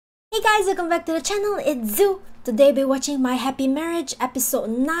Hey guys, welcome back to the channel. It's Zoo. Today we're watching My Happy Marriage episode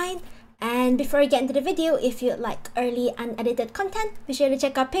 9. And before I get into the video, if you like early unedited content, be sure to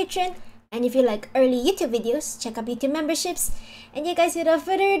check out Patreon. And if you like early YouTube videos, check out YouTube memberships. And yeah guys, without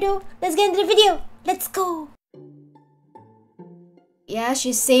further ado, let's get into the video. Let's go! Yeah,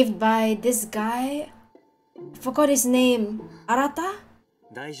 she's saved by this guy. I forgot his name. Arata?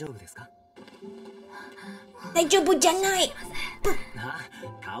 大丈夫ですか? 大丈夫じゃない!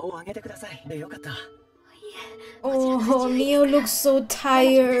 Oh, Mio looks so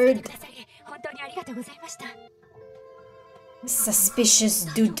tired. Suspicious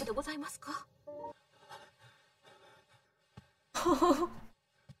dude.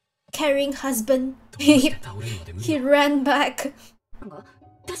 Carrying husband. He ran back.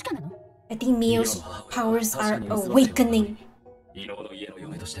 I think Mio's powers are awakening.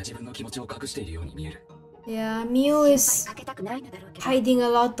 Yeah, Mio is hiding a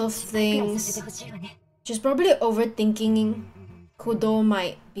lot of things. She's probably overthinking. Kudo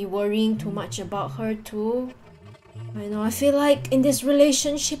might be worrying too much about her too. I know, I feel like in this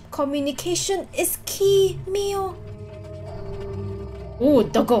relationship, communication is key, Mio. Oh,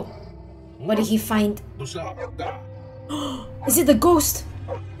 doggo. What did he find? Is it the ghost?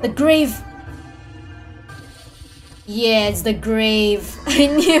 The grave? Yeah, it's the grave. I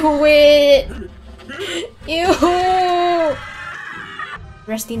knew it. Ew!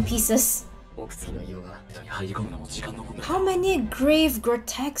 Rest in pieces. How many grave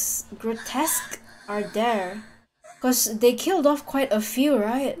grotesque are there? Because they killed off quite a few,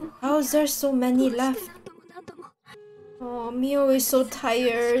 right? How is there so many left? Oh, Mio is so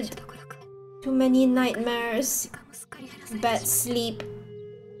tired. Too many nightmares. Bad sleep.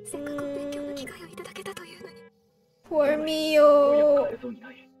 Poor Mio.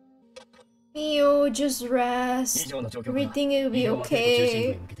 Mio, just rest. Everything will be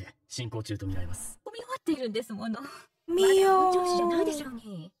okay. Mio,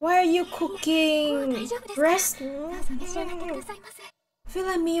 why are you cooking? Rest. I feel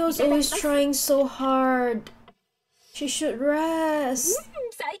like Mio's always trying so hard. She should rest.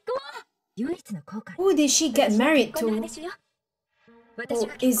 Who did she get married to? Oh,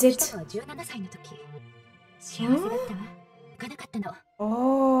 is it? Huh?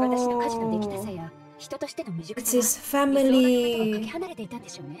 Oh, it's his family.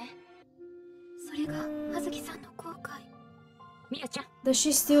 Does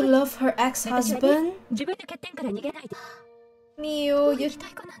she still love her ex-husband? Mio,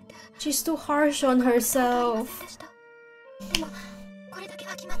 she's too harsh on herself.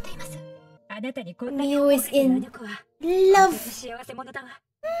 Mio is in love.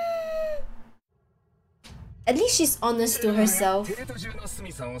 At least she's honest to herself.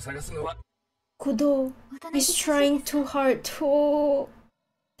 Kudo is trying too hard too.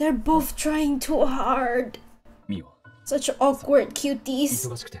 They're both trying too hard. Such awkward cuties.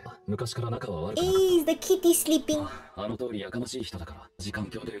 Eee, the kitty sleeping.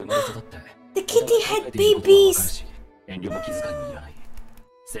 The kitty had babies.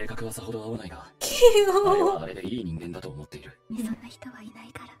 Cute.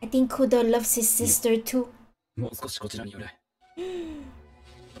 I think Kudo loves his sister too.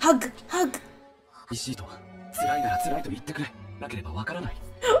 Hug, hug.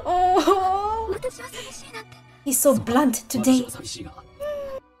 Oh, he's so blunt today.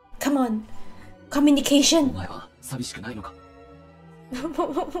 Come on, communication.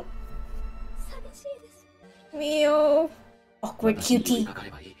 Mio, awkward cutie.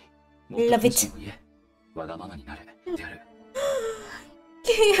 Love it.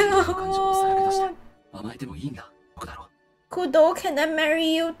 Cute. Kudo, can I marry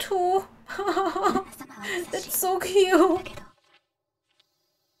you too? That's so cute.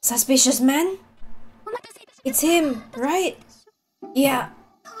 Suspicious man? It's him, right? Yeah.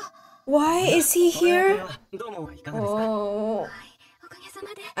 Why is he here? Oh,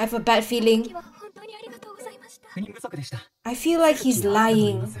 I have a bad feeling. I feel like he's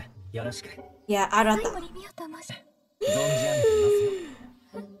lying. Yeah, Arata.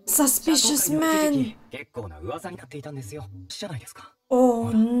 Suspicious man.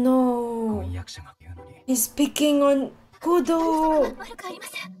 Oh no. He's picking on Kudo.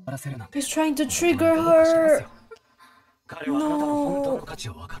 He's trying to trigger her. No.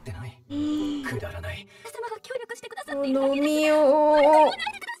 Oh no, Mio.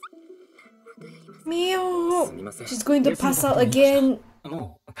 Mio. She's going to pass out again.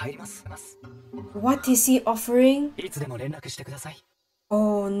 What is he offering?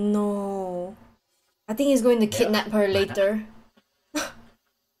 Oh no. I think he's going to kidnap her later.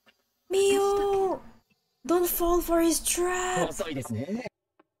 Mio! Don't fall for his trap!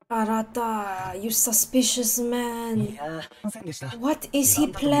 Arata, you suspicious man. What is he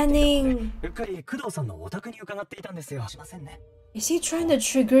planning? Is he trying to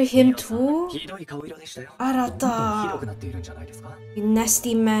trigger him too? Arata, you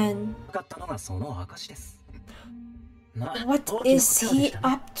nasty man. What is he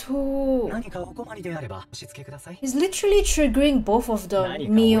up to? He's literally triggering both of them,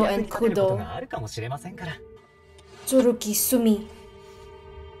 MIYO and Kudo. Tsuruki, Sumi.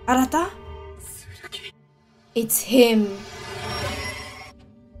 Arata? It's him.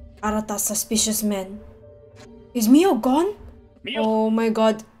 Arata, suspicious man. Is MIYO gone? Oh my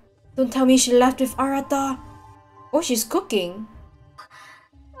god. Don't tell me she left with Arata. Oh, she's cooking.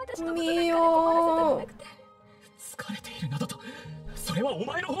 MIYO.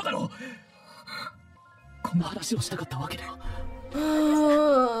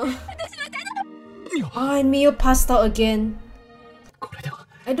 And MIYO passed out again.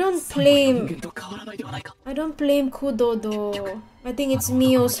 I don't blame Kudo though. I think it's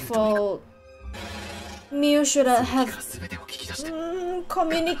MIYO's fault. MIYO should have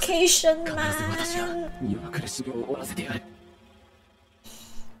communication, man.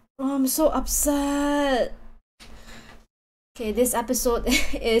 Oh, I'm so upset. Okay, this episode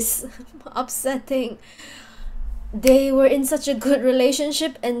is upsetting. They were in such a good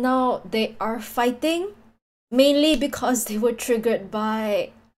relationship and now they are fighting. Mainly because they were triggered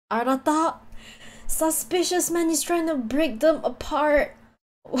by Arata. Suspicious man is trying to break them apart.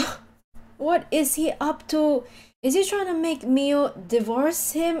 What is he up to? Is he trying to make MIYO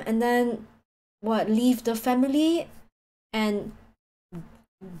divorce him and then what, leave the family and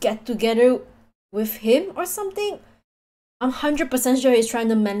get together with him or something? I'm 100% sure he's trying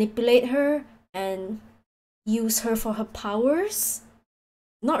to manipulate her and use her for her powers.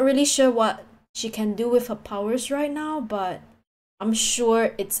 Not really sure what she can do with her powers right now, but I'm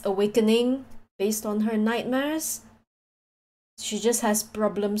sure it's awakening based on her nightmares. She just has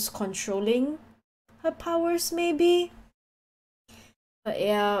problems controlling her powers, maybe. But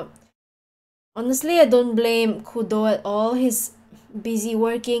yeah, honestly, I don't blame Kudo at all. He's busy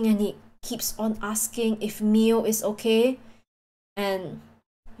working and he keeps on asking if MIYO is okay. And,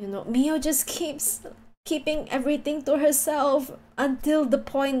 you know, MIYO just keeps keeping everything to herself until the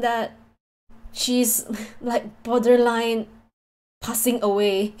point that she's like borderline passing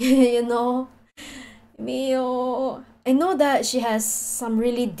away, you know? MIYO, I know that she has some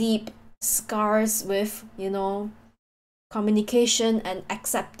really deep scars with, you know, communication and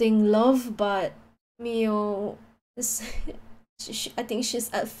accepting love, but MIYO, I think she's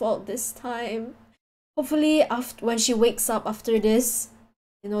at fault this time. Hopefully, when she wakes up after this,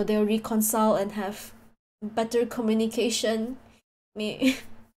 you know, they'll reconcile and have better communication.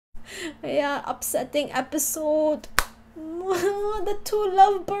 Yeah, upsetting episode. The two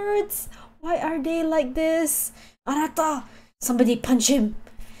lovebirds. Why are they like this? Arata, somebody punch him.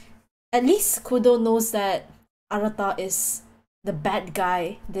 At least Kudo knows that Arata is the bad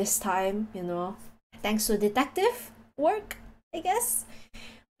guy this time, you know. Thanks to detective work, I guess.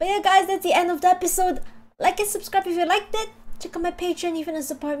 But yeah, guys, that's the end of the episode. Like and subscribe if you liked it. Check out my Patreon if you want to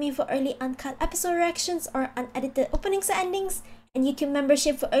support me for early uncut episode reactions or unedited openings and endings, and YouTube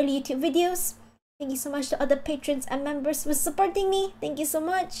membership for early YouTube videos. Thank you so much to other patrons and members for supporting me. Thank you so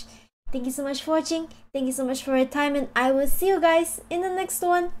much. Thank you so much for watching. Thank you so much for your time, and I will see you guys in the next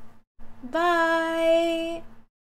one. Bye!